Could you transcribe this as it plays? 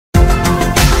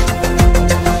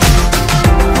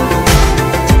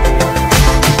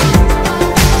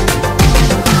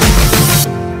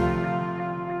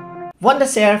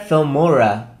Share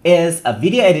Filmora is a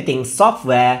video editing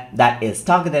software that is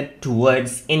targeted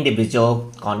towards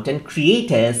individual content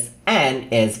creators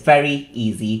and is very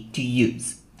easy to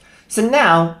use. So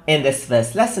now in this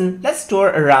first lesson, let's tour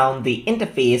around the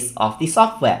interface of the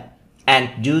software. And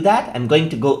to do that, I'm going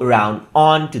to go around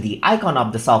onto the icon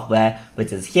of the software,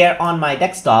 which is here on my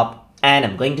desktop, and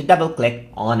I'm going to double click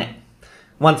on it.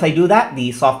 Once I do that,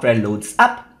 the software loads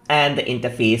up and the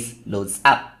interface loads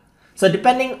up. So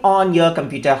depending on your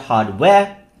computer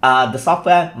hardware, the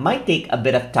software might take a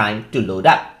bit of time to load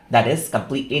up. That is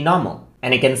completely normal.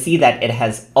 And you can see that it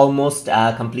has almost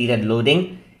completed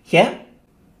loading here.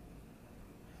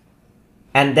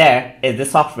 And there is the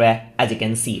software, as you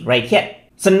can see right here.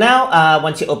 So now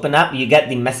once you open up, you get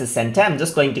the message center. I'm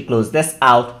just going to close this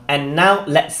out. And now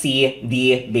let's see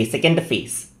the basic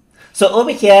interface. So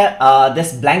over here,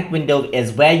 this blank window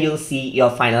is where you'll see your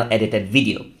final edited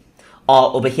video.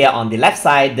 Or over here on the left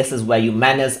side, this is where you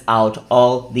manage out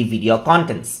all the video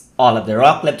contents. All of the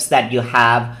raw clips that you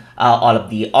have, all of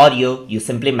the audio, you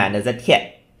simply manage it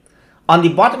here. On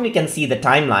the bottom, you can see the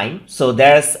timeline. So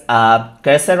there's a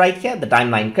cursor right here, the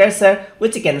timeline cursor,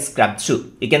 which you can scrub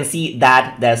through. You can see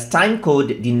that there's time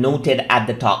code denoted at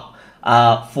the top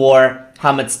for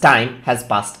how much time has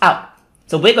passed out.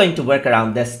 So we're going to work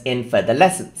around this in further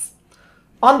lessons.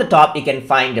 On the top, you can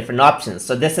find different options.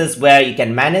 So this is where you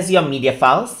can manage your media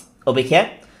files over here.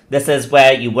 This is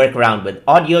where you work around with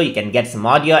audio. You can get some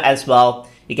audio as well.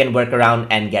 You can work around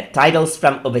and get titles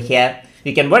from over here.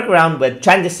 You can work around with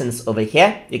transitions over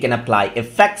here. You can apply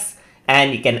effects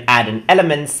and you can add in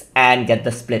elements and get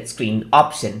the split screen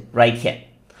option right here.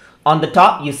 On the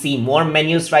top, you see more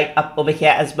menus right up over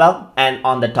here as well. And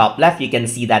on the top left, you can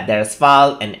see that there's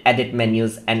file and edit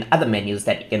menus and other menus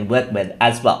that you can work with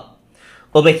as well.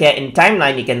 Over here in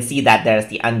timeline, you can see that there's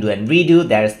the undo and redo,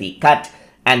 there's the cut,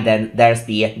 and then there's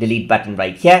the delete button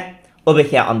right here. Over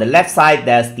here on the left side,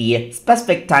 there's the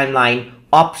specific timeline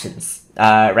options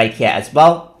right here as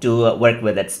well to work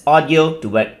with its audio, to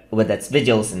work with its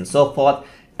visuals and so forth.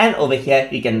 And over here,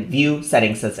 you can view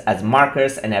settings such as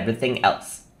markers and everything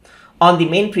else. On the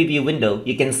main preview window,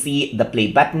 you can see the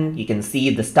play button, you can see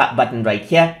the start button right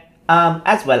here,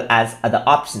 as well as other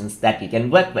options that you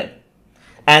can work with.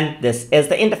 And this is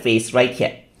the interface right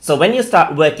here. So when you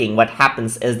start working, what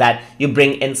happens is that you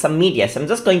bring in some media. So I'm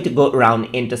just going to go around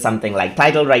into something like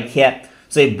title right here.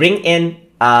 So you bring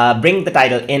the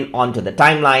title in onto the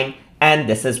timeline, and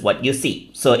this is what you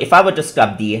see. So if I were to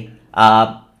scrub the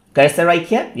cursor right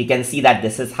here, you can see that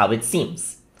this is how it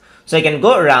seems. So you can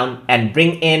go around and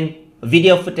bring in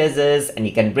video footages, and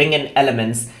you can bring in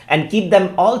elements and keep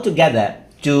them all together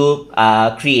to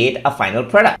create a final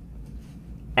product.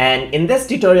 And in this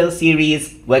tutorial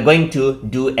series, we're going to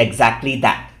do exactly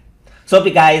that. So hope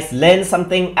you guys learned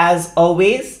something as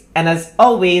always. And as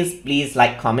always, please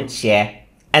like, comment, share,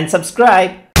 and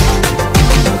subscribe.